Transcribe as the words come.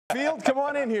Field, come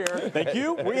on in here. Thank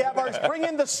you. We have ours. Bring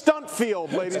in the stunt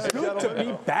field, ladies and gentlemen. Good to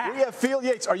be back. We have Field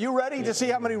Yates. Are you ready to see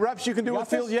how many reps you can do with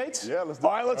Field Yates? Yeah, let's do it.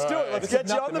 All right, let's do it. Let's get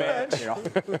you on the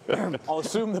bench. I'll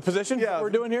assume the position we're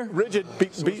doing here. Rigid, be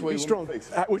strong.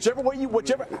 Whichever way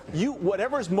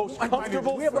whatever is most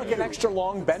comfortable. Do we have like an extra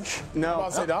long bench? No.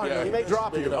 He may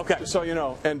drop you. Okay. So you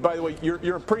know. And by the way,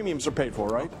 your premiums are paid for,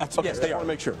 right? Okay. Yes, they are. I want to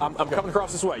make sure. I'm coming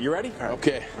across this way. You ready?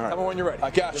 Okay. Tell me when you're ready. I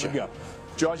got you. Here we go.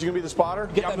 George, you gonna be the spotter?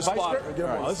 Get I'm that the vice spotter. grip?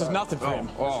 Well, this is nothing for him.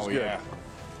 Oh, yeah.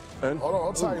 And Hold on,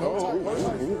 hold tight.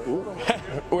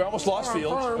 We almost lost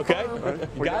Field. Okay.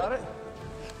 we got it.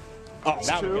 Oh,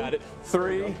 now 2, we got it.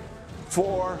 3,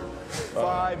 4,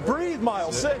 5. Breathe,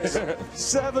 Myles. 6,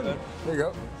 7. There you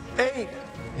go. 8.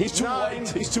 He's too 9, light.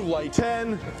 He's too light.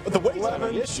 10, The weight's not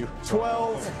 11, the issue.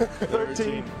 12,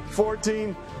 13,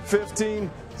 14,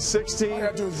 15,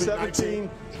 16, 17,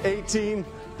 18,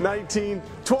 19,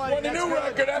 20. 20 new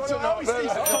record, that's enough. 22,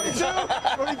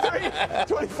 23,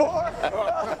 24,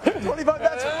 25.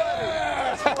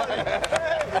 That's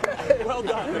plenty. Well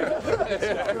done.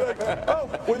 Oh,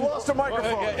 we lost a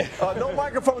microphone. No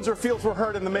microphones or fields were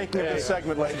heard in the making of this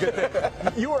segment, ladies.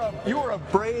 You were a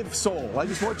brave soul. I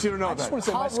just want you to know I that. just want to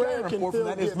say my scouting report from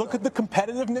that is look at the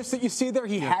competitiveness that you see there.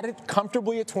 He had it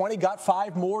comfortably at 20, got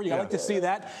 5 more. You like to see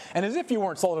that. And as if you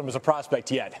weren't sold him as a prospect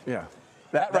yet. Yeah.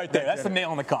 That right there, that's the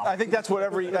nail in the coffin. I think that's what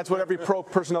every pro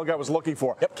personnel guy was looking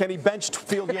for. Can he bench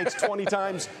Field Yates 20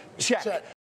 times? Check.